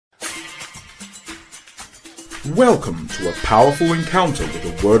Welcome to a powerful encounter with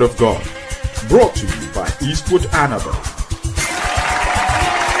the Word of God, brought to you by Eastwood Annabelle.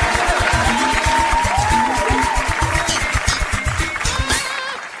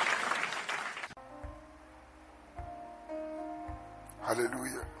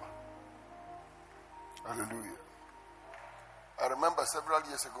 Hallelujah. Hallelujah. I remember several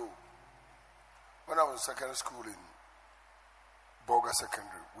years ago, when I was in secondary school in Boga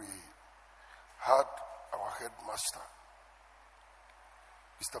Secondary, we had our headmaster,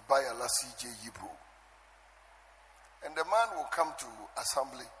 Mr. Bayala C.J. Yibro. And the man will come to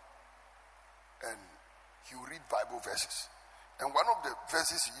assembly and he will read Bible verses. And one of the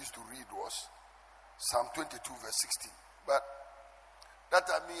verses he used to read was Psalm 22 verse 16. But that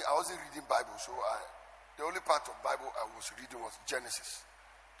time I wasn't reading Bible, so the only part of Bible I was reading was Genesis,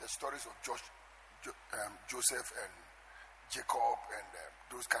 the stories of Joseph and Jacob and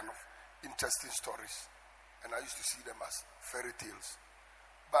those kind of interesting stories. And I used to see them as fairy tales.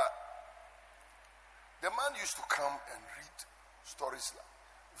 But the man used to come and read stories,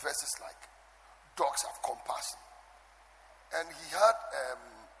 verses like dogs have compassion. And he had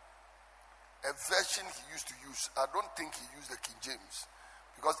a version he used to use. I don't think he used the King James,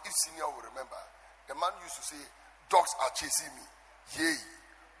 because if senior will remember, the man used to say, dogs are chasing me. Yea,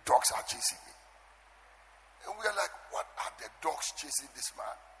 dogs are chasing me. And we are like, what are the dogs chasing this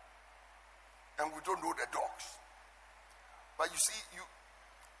man? And we don't know the dogs. But you see,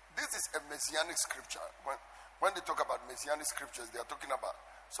 this is a messianic scripture. When they talk about messianic scriptures, they are talking about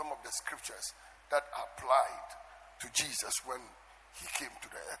some of the scriptures that applied to Jesus when he came to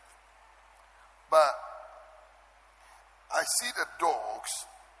the earth. But I see the dogs.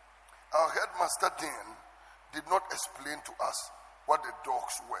 Our headmaster then did not explain to us what the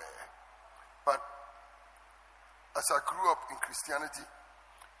dogs were. But as I grew up in Christianity,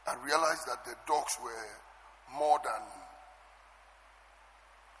 I realized that the dogs were more than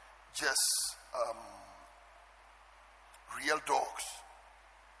just real dogs.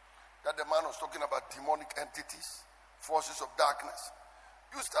 That the man was talking about demonic entities, forces of darkness.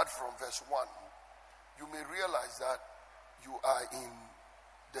 You start from verse 1. You may realize that you are in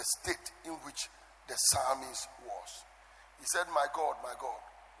the state in which the psalmist was. He said, my God,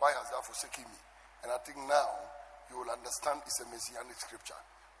 why hast thou forsaken me? And I think now you will understand it's a messianic scripture.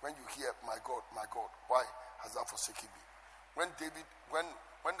 When you hear, my God, why hast thou forsaken me? When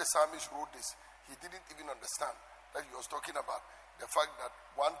the psalmist wrote this, he didn't even understand that he was talking about the fact that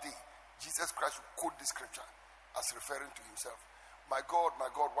one day Jesus Christ would quote this scripture as referring to himself. My God,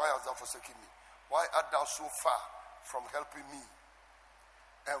 why hast thou forsaken me? Why art thou so far from helping me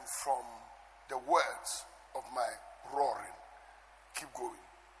and from the words of my roaring? Keep going.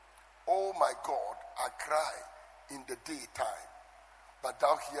 Oh my God, I cry in the daytime, but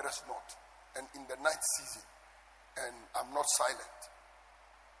thou hearest not, and in the night season, and I'm not silent.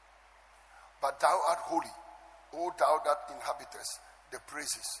 But thou art holy, O thou that inhabitest the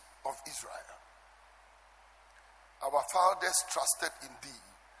praises of Israel. Our fathers trusted in thee.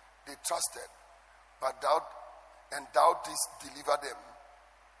 They trusted, but thou didst deliver them.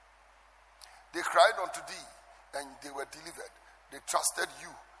 They cried unto thee, and they were delivered. They trusted you,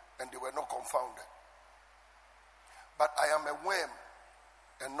 and they were not confounded. But I am a worm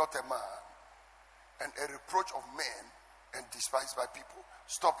and not a man, and a reproach of men and despised by people.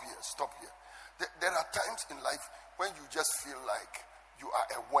 Stop here. There are times in life when you just feel like you are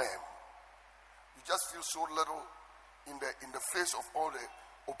a worm. You just feel so little in the face of all the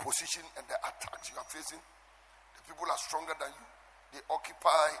opposition and the attacks you are facing. The people are stronger than you. They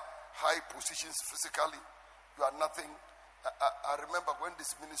occupy high positions physically. You are nothing. I remember when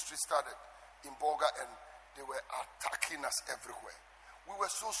this ministry started in Boga and they were attacking us everywhere. We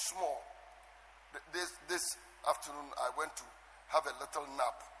were so small. This afternoon I went to have a little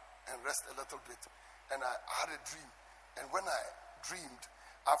nap and rest a little bit. And I had a dream. And when I dreamed,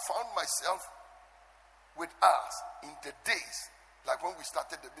 I found myself with us in the days like when we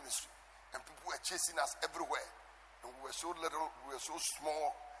started the ministry. And people were chasing us everywhere. And we were so little, we were so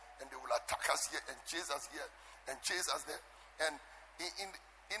small. And they would attack us here and chase us here and chase us there. And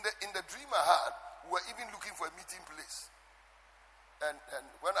in the dream I had, we were even looking for a meeting place. And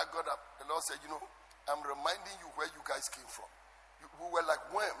when I got up, the Lord said, I'm reminding you where you guys came from. We were like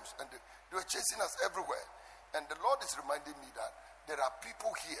worms, and they were chasing us everywhere. And the Lord is reminding me that there are people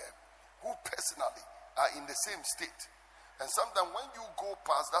here who personally are in the same state. And sometimes when you go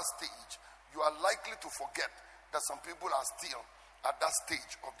past that stage, you are likely to forget that some people are still at that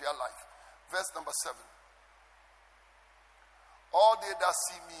stage of their life. Verse number 7. All they that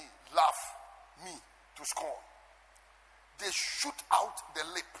see me laugh me to scorn. They shoot out the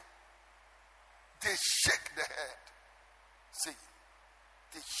lip. They shake the head.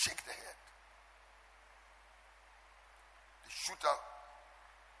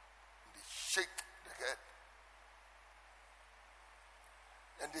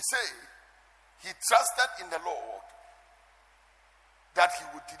 And they say he trusted in the Lord that he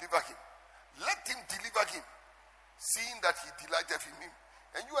would deliver him. Let him deliver him, seeing that he delighted in him.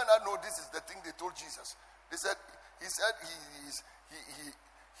 And you and I know this is the thing they told Jesus. They said, he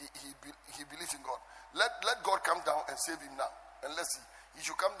believes in God. Let God come down and save him now. And let's see. He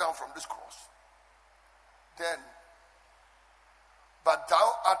should come down from this cross. Then, but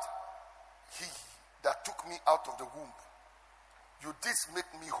thou art he that took me out of the womb. You did make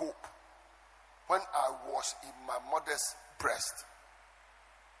me hope when I was in my mother's breast.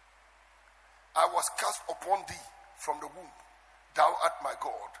 I was cast upon thee from the womb. Thou art my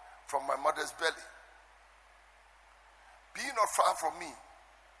God from my mother's belly. Be not far from me,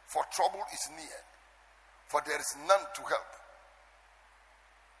 for trouble is near, for there is none to help.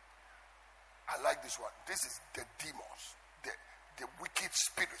 I like this one. This is the demons, the wicked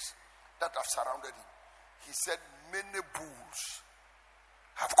spirits that have surrounded him. He said, many bulls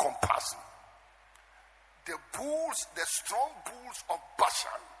have compassed me. The bulls, the strong bulls of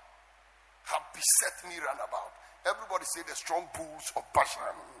Bashan have beset me round about. Everybody say the strong bulls of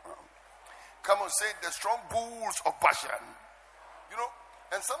Bashan. Come on, say the strong bulls of Bashan. You know,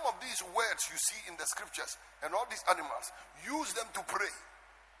 and some of these words you see in the scriptures and all these animals, use them to pray.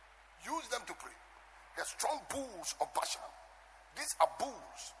 Use them to pray. The strong bulls of Bashan. These are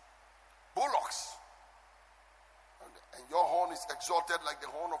bulls, bullocks. And your horn is exalted like the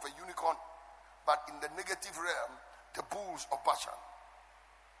horn of a unicorn. But in the negative realm, the bulls of Bashan.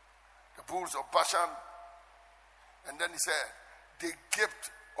 The bulls of Bashan. And then he said, they gaped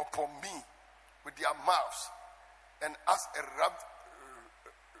upon me with their mouths, and as a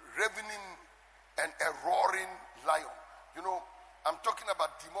ravening and a roaring lion. You know, I'm talking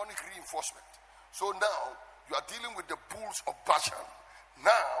about demonic reinforcement. So now you are dealing with the bulls of Bashan.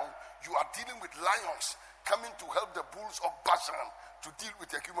 Now you are dealing with lions coming to help the bulls of Bashan to deal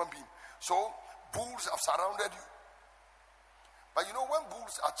with a human being. So bulls have surrounded you. But you know, when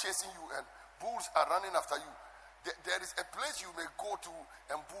bulls are chasing you and bulls are running after you, there is a place you may go to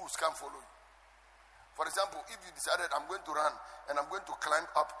and bulls can follow you. For example, if you decided I'm going to run and I'm going to climb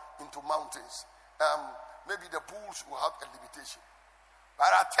up into mountains, maybe the bulls will have a limitation.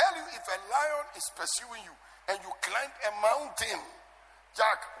 But I tell you, if a lion is pursuing you and you climb a mountain,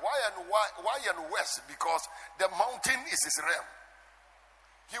 Jack, why and west? Because the mountain is his realm.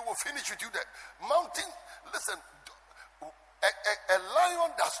 He will finish with you there. Mountain, listen, a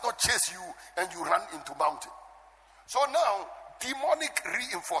lion does not chase you and you run into mountain. So now, demonic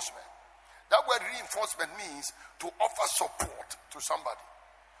reinforcement. That word reinforcement means to offer support to somebody,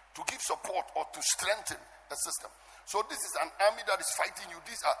 to give support or to strengthen the system. So this is an army that is fighting you.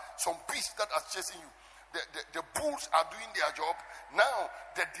 These are some beasts that are chasing you. The bulls are doing their job. Now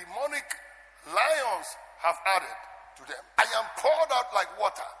the demonic lions have added to them. I am poured out like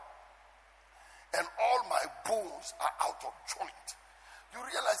water, and all my bones are out of joint. You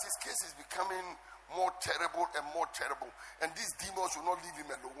realize his case is becoming more terrible and more terrible, and these demons will not leave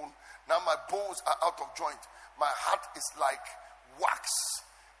him alone. Now my bones are out of joint. My heart is like wax.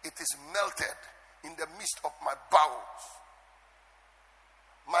 It is melted in the midst of my bowels.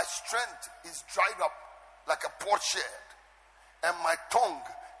 My strength is dried up like a potsherd, and my tongue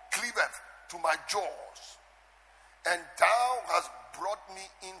cleaveth to my jaws. And thou hast brought me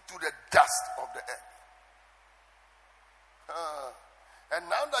into the dust of the earth. And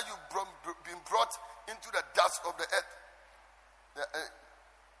now that you've been brought into the dust of the earth,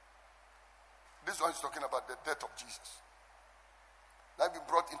 this one is talking about the death of Jesus. Now you've been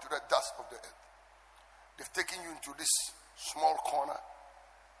brought into the dust of the earth. They've taken you into this small corner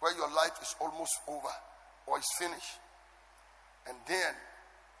where your life is almost over or is finished. And then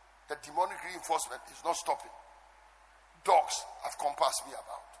the demonic reinforcement is not stopping. Dogs have compassed me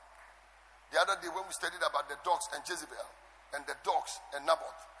about. The other day when we studied about the dogs and Jezebel and the dogs and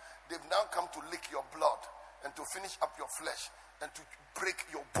Naboth, they've now come to lick your blood and to finish up your flesh and to break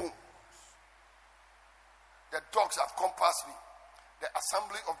your bones. The dogs have compassed me. The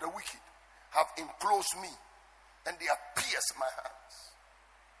assembly of the wicked have enclosed me, and they have pierced my hands.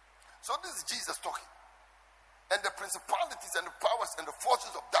 So this is Jesus talking. And the principalities and the powers and the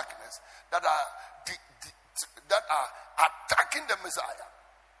forces of darkness that are attacking the Messiah,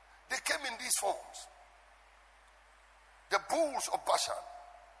 they came in these forms. The bulls of Bashan,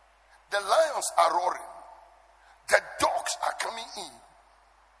 the lions are roaring, the dogs are coming in.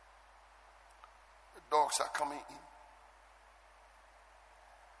 The dogs are coming in.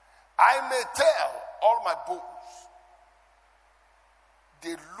 I may tell all my bones,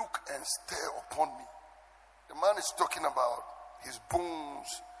 they look and stare upon me. The man is talking about his bones,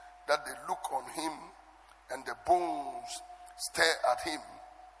 that they look on him, and the bones stare at him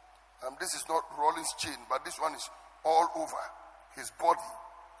This is not Rollins chain, but this one is all over his body.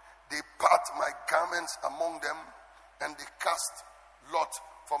 They part my garments among them, and they cast lot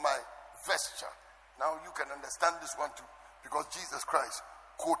for my vesture. Now you can understand this one too, because Jesus Christ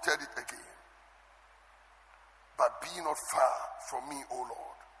quoted it again. But be not far from me, O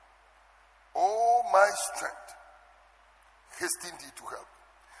Lord. O my strength, hasten thee to help.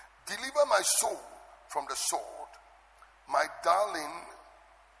 Deliver my soul from the sword. My darling.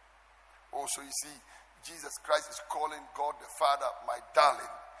 Also, you see, Jesus Christ is calling God the Father my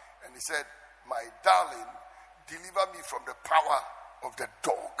darling. And he said, my darling, deliver me from the power of the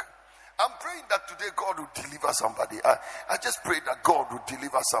dog. I'm praying that today God will deliver somebody. I just pray that God will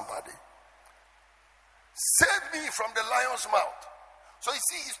deliver somebody. Save me from the lion's mouth. So you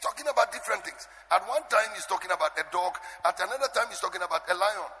see, he's talking about different things. At one time, he's talking about a dog. At another time, he's talking about a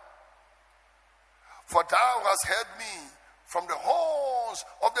lion. For thou hast heard me from the horns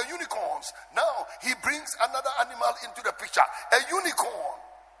of the unicorns. Now, he brings another animal into the picture. A unicorn.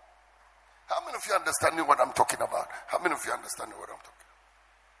 How many of you understanding what I'm talking about? How many of you understanding what I'm talking about?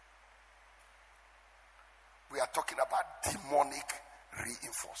 We are talking about demonic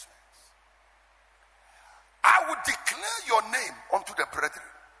reinforcements. I will declare your name unto the brethren,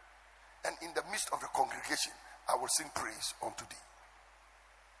 and in the midst of the congregation, I will sing praise unto thee.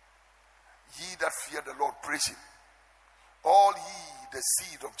 Ye that fear the Lord, praise him. All ye the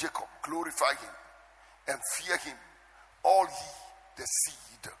seed of Jacob, glorify him and fear him, all ye the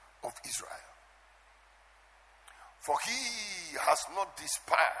seed of Israel. For he has not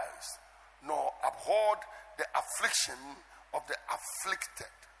despised nor abhorred the affliction of the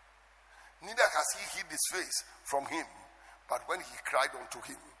afflicted, neither has he hid his face from him, but when he cried unto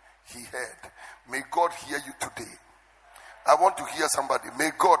him, he heard. May God hear you today. I want to hear somebody.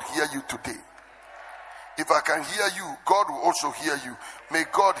 May God hear you today. If I can hear you, God will also hear you. May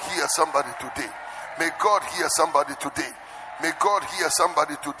God hear somebody today. May God hear somebody today. May God hear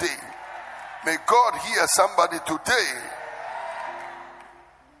somebody today. May God hear somebody today.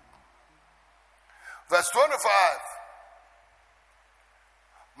 Verse 25.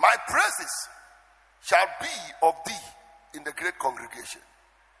 My praises shall be of thee in the great congregation.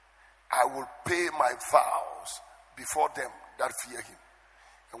 I will pay my vows before them that fear him.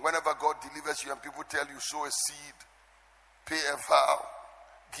 And whenever God delivers you and people tell you, sow a seed, pay a vow,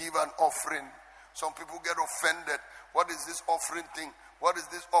 give an offering, some people get offended. What is this offering thing? What is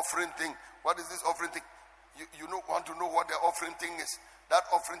this offering thing? What is this offering thing? You don't want to know what the offering thing is. That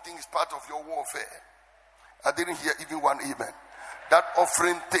offering thing is part of your warfare. I didn't hear even one amen. That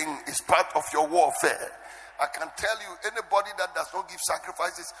offering thing is part of your warfare. I can tell you, anybody that does not give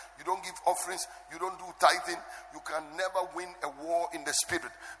sacrifices, you don't give offerings, you don't do tithing, you can never win a war in the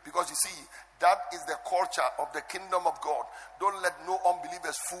spirit. Because you see, that is the culture of the kingdom of God. Don't let no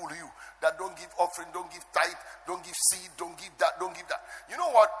unbelievers fool you. That don't give offering, don't give tithe, don't give seed, don't give that, don't give that. You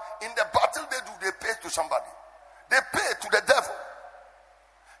know what? In the battle they do, they pay to somebody. They pay to the devil.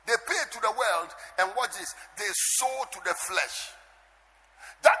 They pay to the world, and watch this, they sow to the flesh.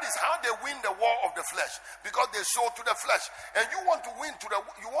 That is how they win the war of the flesh, because they sow to the flesh. And you want to win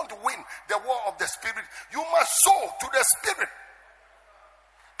the war of the spirit, you must sow to the spirit.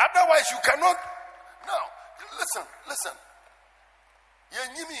 Otherwise you cannot. Now, listen.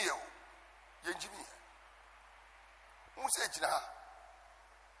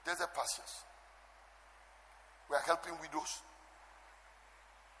 There's a pastors. We are helping widows.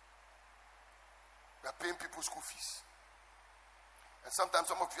 We are paying people school fees. And sometimes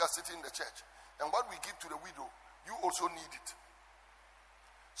some of you are sitting in the church, and what we give to the widow, you also need it.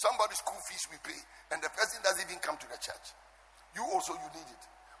 Somebody's school fees we pay, and the person doesn't even come to the church. You need it.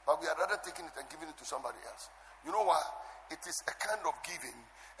 But we are rather taking it and giving it to somebody else. You know why? It is a kind of giving,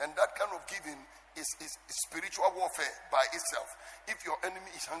 and that kind of giving is spiritual warfare by itself. If your enemy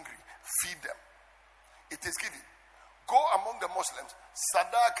is hungry, feed them. It is giving. Go among the Muslims,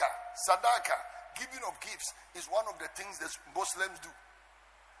 sadaqah. Giving of gifts is one of the things that Muslims do.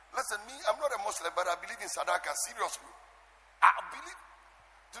 Listen, me, I'm not a Muslim, but I believe in sadaqah, seriously. I believe.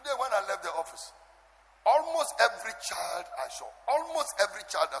 Today when I left the office, almost every child I saw,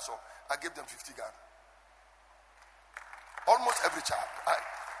 I gave them 50 Ghana. Almost every child.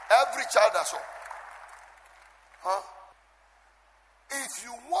 Every child I saw. If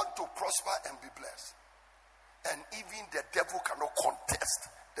you want to prosper and be blessed, and even the devil cannot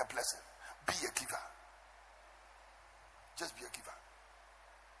contest the blessing, be a giver. Just be a giver.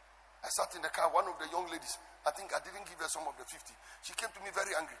 I sat in the car, one of the young ladies, I think I didn't give her some of the 50. She came to me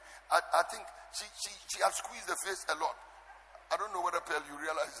very angry. I think she had squeezed the face a lot. I don't know whether Pearl, you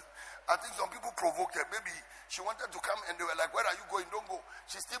realize it. I think some people provoked her. Maybe she wanted to come and they were like, where are you going? Don't go.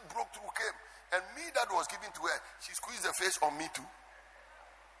 She still broke through, came. And me that was given to her, she squeezed her face on me too.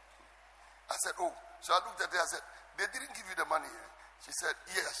 I said, oh. So I looked at her, I said, they didn't give you the money. She said,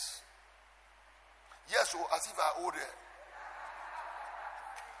 yes. Yes, oh, as if I owed her.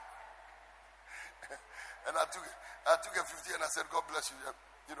 And I took a 50 and I said, God bless you.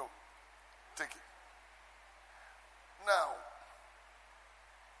 You know, take it. Now,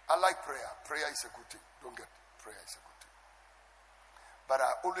 I like prayer. Prayer is a good thing. Don't get it. Prayer is a good thing. But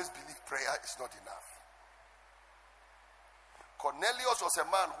I always believe prayer is not enough. Cornelius was a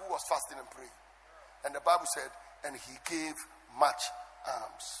man who was fasting and praying. And the Bible said, and he gave much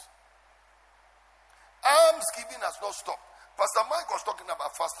alms. Alms giving has not stopped. Pastor Mike was talking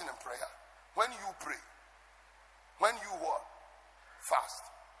about fasting and prayer. When you pray, when you what? Fast.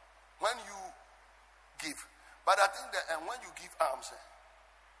 When you give. But I think that, and when you give alms,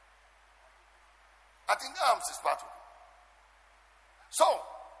 I think alms is part of it. So,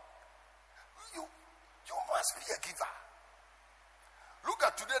 you must be a giver. Look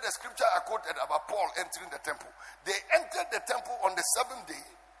at today the scripture I quoted about Paul entering the temple. They entered the temple on the 7th day.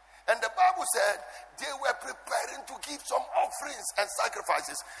 And the Bible said they were preparing to give some offerings and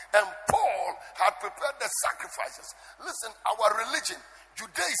sacrifices. And Paul had prepared the sacrifices. Listen, our religion,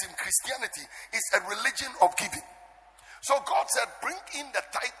 Judaism, Christianity, is a religion of giving. So God said, bring in the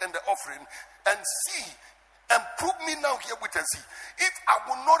tithe and the offering and see, and prove me now here with and see. If I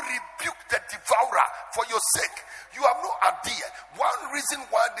will not rebuke the devourer for your sake, you have no idea. One reason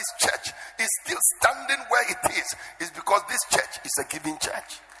why this church is still standing where it is because this church is a giving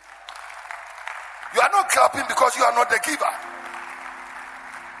church. You are not clapping because you are not the giver.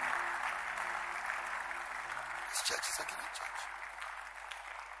 This church is a giving church.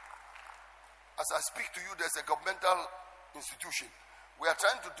 As I speak to you, there's a governmental institution. We are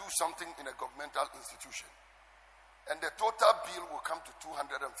trying to do something in a governmental institution. And the total bill will come to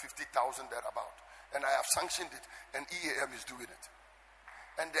 250,000 thereabout. And I have sanctioned it, and EAM is doing it.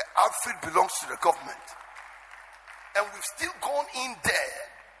 And the outfit belongs to the government. And we've still gone in there.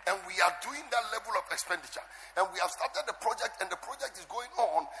 And we are doing that level of expenditure. And we have started the project, and the project is going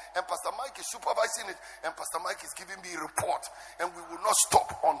on. And Pastor Mike is supervising it. And Pastor Mike is giving me a report. And we will not stop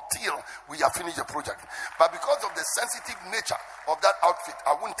until we have finished the project. But because of the sensitive nature of that outfit,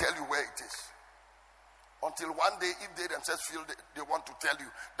 I won't tell you where it is. Until one day, if they themselves feel they want to tell you,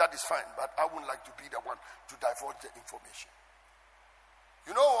 that is fine. But I wouldn't like to be the one to divulge the information.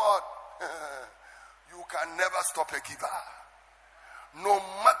 You know what? You can never stop a giver. No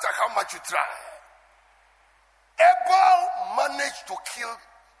matter how much you try.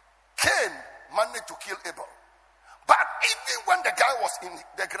 Cain managed to kill Abel. But even when the guy was in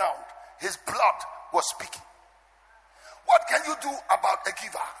the ground, his blood was speaking. What can you do about a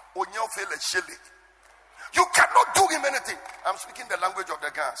giver? You cannot do him anything. I'm speaking the language of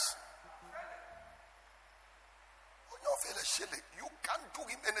the guns. You can't do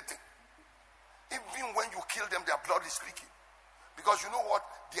him anything. Even when you kill them, their blood is speaking. Because you know what?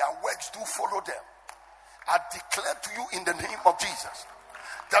 Their works do follow them. I declare to you in the name of Jesus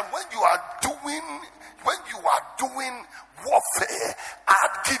that when you are doing warfare,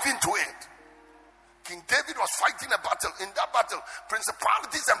 add giving to it. King David was fighting a battle. In that battle,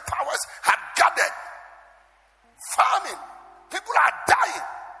 principalities and powers had gathered. Famine. People are dying.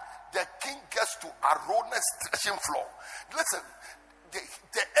 The king gets to Araunah's threshing floor. Listen,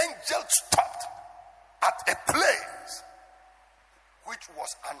 the angel stopped at a place which was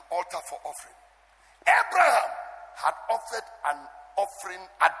an altar for offering. Abraham had offered an offering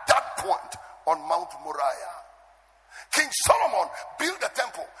at that point on Mount Moriah. King Solomon built the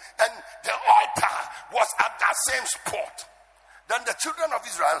temple, and the altar was at that same spot. Then the children of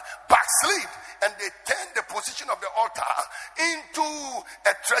Israel backslid, and they turned the position of the altar into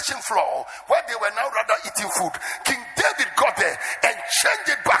a threshing floor where they were now rather eating food. King David got there and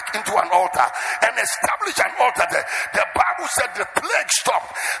changed it back into an altar and established an altar there. The Bible said the plague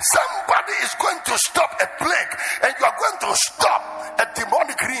stopped. Somebody is going to stop a plague, and you are going to stop a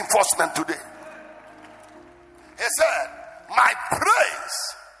demonic reinforcement today. He said, my praise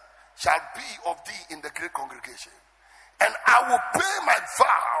shall be of thee in the great congregation, and I will pay my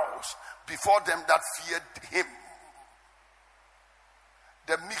vows before them that feared him.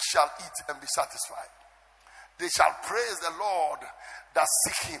 The meek shall eat and be satisfied. They shall praise the Lord that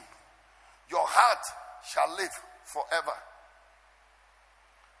seek him. Your heart shall live forever.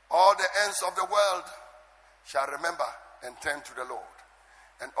 All the ends of the world shall remember and turn to the Lord,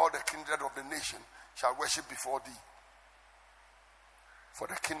 and all the kindred of the nation shall worship before thee. For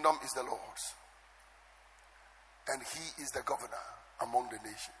the kingdom is the Lord's, and he is the governor among the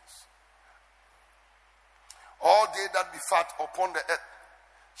nations. All they that be fat upon the earth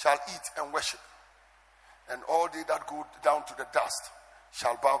shall eat and worship, and all they that go down to the dust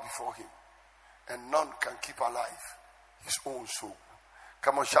shall bow before him, and none can keep alive his own soul.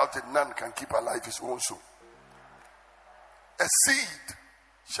 Come on, shout it, none can keep alive his own soul. A seed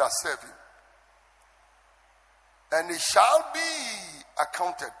shall serve him, and it shall be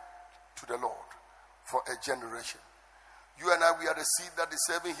accounted to the Lord for a generation. You and I, we are the seed that is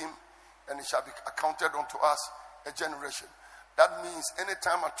serving him, and it shall be accounted unto us a generation. That means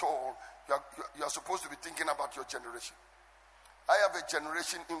anytime at all, you are supposed to be thinking about your generation. I have a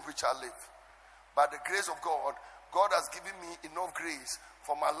generation in which I live. By the grace of God, God has given me enough grace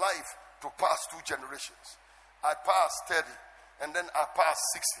for my life to pass 2 generations. I passed 30, and then I passed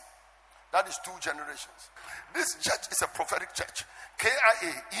 60. That is 2 generations. This church is a prophetic church.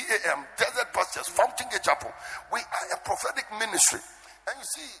 KIA, EAM, Desert Pastures, Fountain Gate Chapel. We are a prophetic ministry. And you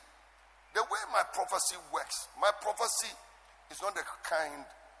see, the way my prophecy works, my prophecy is not the kind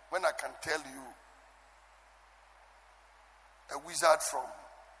when I can tell you a wizard from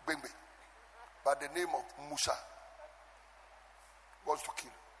Bengbe by the name of Musa wants to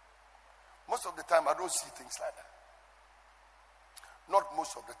kill. Most of the time, I don't see things like that. Not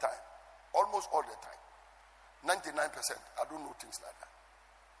most of the time. Almost all the time. 99%, I don't know things like that.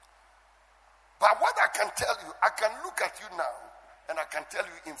 But what I can tell you, I can look at you now, and I can tell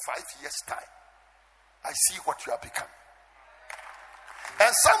you in 5 years' time, I see what you have become.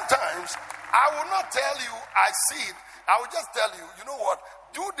 And sometimes, I will not tell you I see it. I will just tell you, you know what?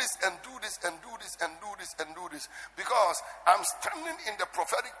 Do this and do this and do this and do this and do this. Because I'm standing in the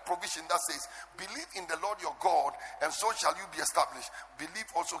prophetic provision that says, believe in the Lord your God, and so shall you be established.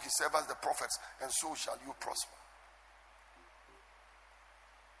 Believe also his servants, the prophets, and so shall you prosper.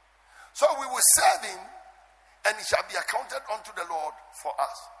 So we will serve him, and it shall be accounted unto the Lord for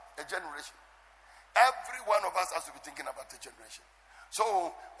us, a generation. Every one of us has to be thinking about a generation. So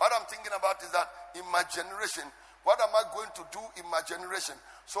what I'm thinking about is that in my generation, what am I going to do in my generation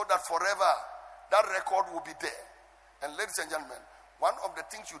so that forever that record will be there? And ladies and gentlemen, one of the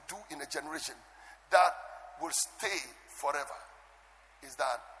things you do in a generation that will stay forever is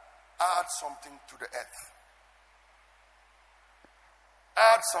that add something to the earth.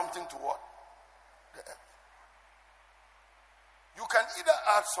 Add something to what? The earth. You can either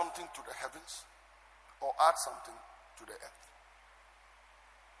add something to the heavens or add something to the earth.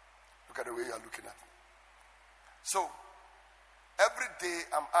 Look at the way you are looking at me. So, every day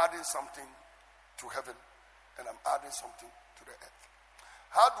I'm adding something to heaven and I'm adding something to the earth.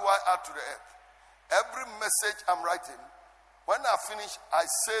 How do I add to the earth? Every message I'm writing, when I finish, I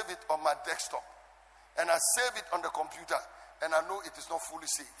save it on my desktop and I save it on the computer, and I know it is not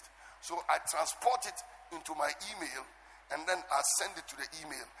fully saved. So I transport it into my email, and then I send it to the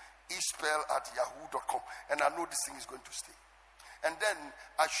email, ishpel@yahoo.com, and I know this thing is going to stay. And then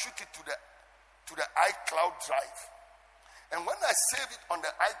I shoot it to the iCloud drive. And when I save it on the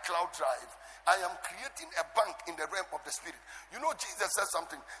iCloud drive, I am creating a bank in the realm of the spirit. You know, Jesus said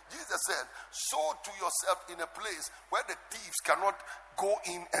something. Jesus said, sow to yourself in a place where the thieves cannot go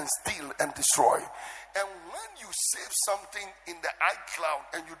in and steal and destroy. And when you save something in the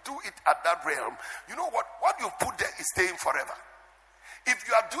iCloud and you do it at that realm, you know what? What you put there is staying forever. If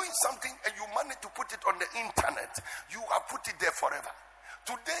you are doing something and you manage to put it on the internet, you have put it there forever.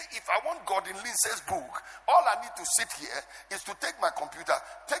 Today, if I want Gordon Lindsay's book, all I need to sit here is to take my computer,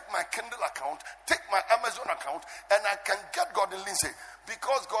 take my Kindle account, take my Amazon account, and I can get Gordon Lindsay.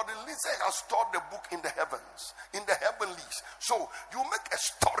 Because Gordon Lindsay has stored the book in the heavens, in the heavenlies. So, you make a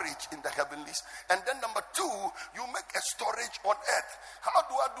storage in the heavenlies. And then number 2, you make a storage on earth. How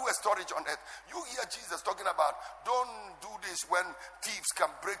do I do a storage on earth? You hear Jesus talking about, don't do this when thieves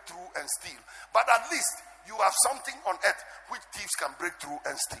can break through and steal. But at least, you have something on earth which thieves can break through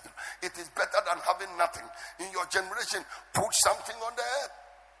and steal. It is better than having nothing. In your generation, put something on the earth.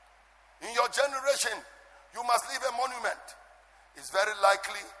 In your generation, you must leave a monument. It's very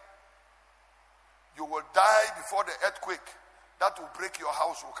likely you will die before the earthquake that will break your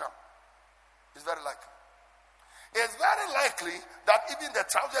house will come. It's very likely. It's very likely that even the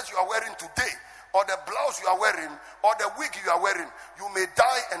trousers you are wearing today, or the blouse you are wearing, or the wig you are wearing, you may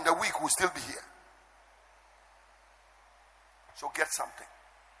die and the wig will still be here. So get something.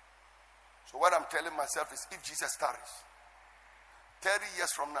 So what I'm telling myself is, if Jesus tarries, 30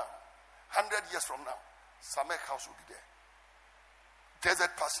 years from now, 100 years from now, Samek House will be there.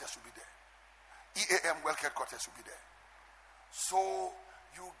 Desert Pastures will be there. EAM World Headquarters will be there. So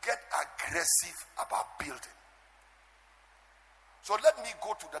you get aggressive about building. So let me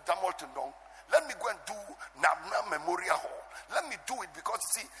go to the Damoltondong Let me go and do Nabna Memorial Hall. Let me do it because,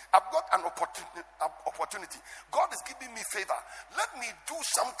 see, I've got an opportunity. God is giving me favor. Let me do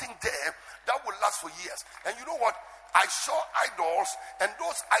something there that will last for years. And you know what? I saw idols, and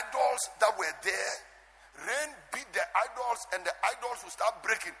those idols that were there, rain beat the idols, and the idols will start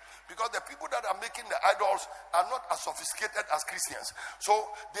breaking, because the people that are making the idols are not as sophisticated as Christians.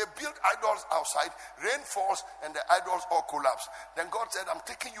 So they build idols outside, rain falls, and the idols all collapse. Then God said, I'm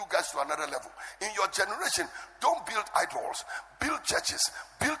taking you guys to another level. In your generation, don't build idols, build churches,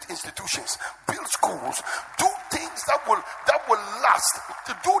 build institutions, build schools, do things that will last,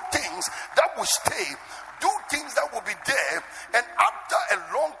 do things that will stay, do things that will be there, and after a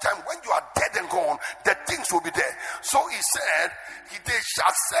long time, when you are dead and gone, the things will be there. So he said, they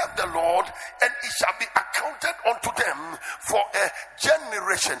shall serve the Lord, and it shall be accounted unto them for a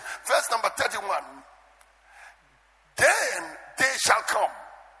generation. Verse number 31. Then they shall come,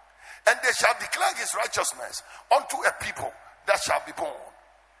 and they shall declare his righteousness unto a people that shall be born,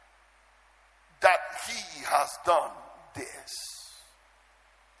 that he has done this.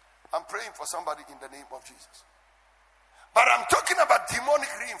 I'm praying for somebody in the name of Jesus. But I'm talking about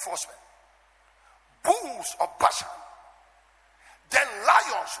demonic reinforcement. Bulls of Bashan. Then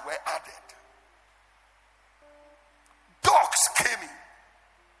lions were added. Dogs came in.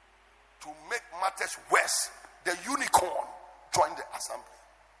 To make matters worse, the unicorn joined the assembly.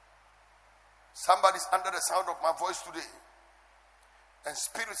 Somebody's under the sound of my voice today, and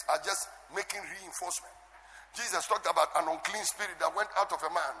spirits are just making reinforcement. Jesus talked about an unclean spirit that went out of a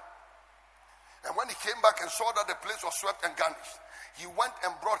man. And when he came back and saw that the place was swept and garnished, he went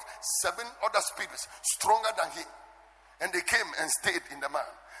and brought 7 other spirits stronger than him. And they came and stayed in the man.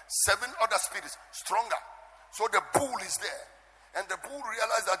 7 other spirits stronger. So the bull is there. And the bull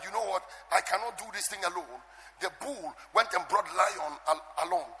realized that, you know what, I cannot do this thing alone. The bull went and brought lion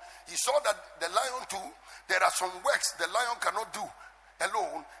along. He saw that the lion too, there are some works the lion cannot do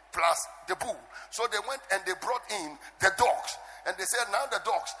alone, plus the bull. So they went and they brought in the dogs. And they said, now the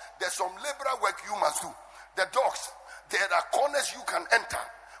dogs, there's some laborer work you must do. The dogs, there are corners you can enter,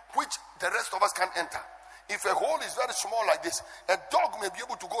 which the rest of us can't enter. If a hole is very small like this, a dog may be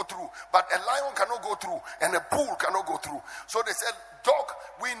able to go through, but a lion cannot go through, and a bull cannot go through. So they said, dog,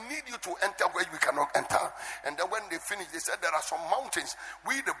 we need you to enter where we cannot enter. And then when they finished, they said, there are some mountains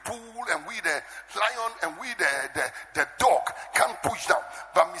we the bull and we the lion and we the dog can't push down,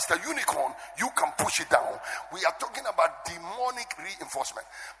 but Mr. Unicorn, you can push it down. We are talking about demonic reinforcement.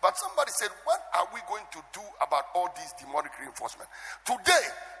 But somebody said, what are we going to do about all these demonic reinforcement?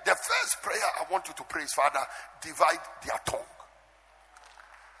 Today, the first prayer I want you to pray is, Father, divide their tongue.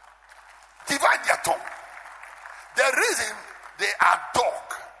 Divide their tongue. The reason they are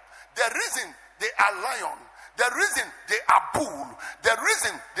dog, the reason they are lion, the reason they are bull, the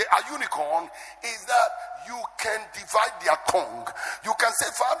reason they are unicorn is that you can divide their tongue. You can say,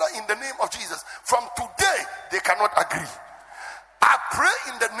 Father, in the name of Jesus, from today they cannot agree. I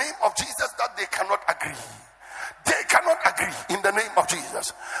pray in the name of Jesus that they cannot agree. They cannot agree in the name of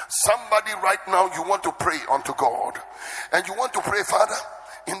Jesus. Somebody right now, you want to pray unto God, and you want to pray, Father,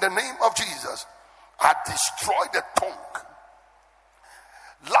 in the name of Jesus, I destroy the tongue.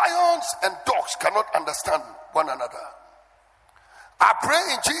 Lions and dogs cannot understand one another. I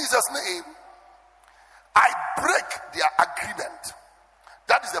pray in Jesus' name, I break their agreement.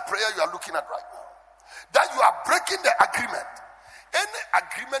 That is the prayer you are looking at right now. That you are breaking the agreement. Any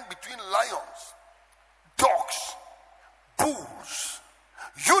agreement between lions, dogs, bulls,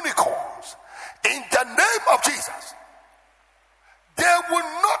 unicorns, in the name of Jesus, they will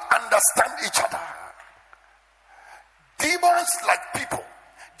not understand each other. Demons like people,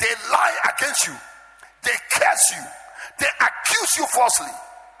 they lie against you, they curse you, they accuse you falsely.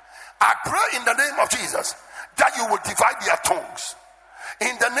 I pray in the name of Jesus that you will divide their tongues.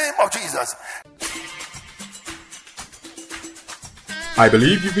 In the name of Jesus. I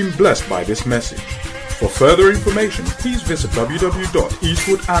believe you've been blessed by this message. For further information, please visit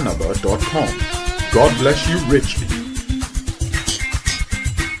www.eastwoodanaba.com. God bless you richly.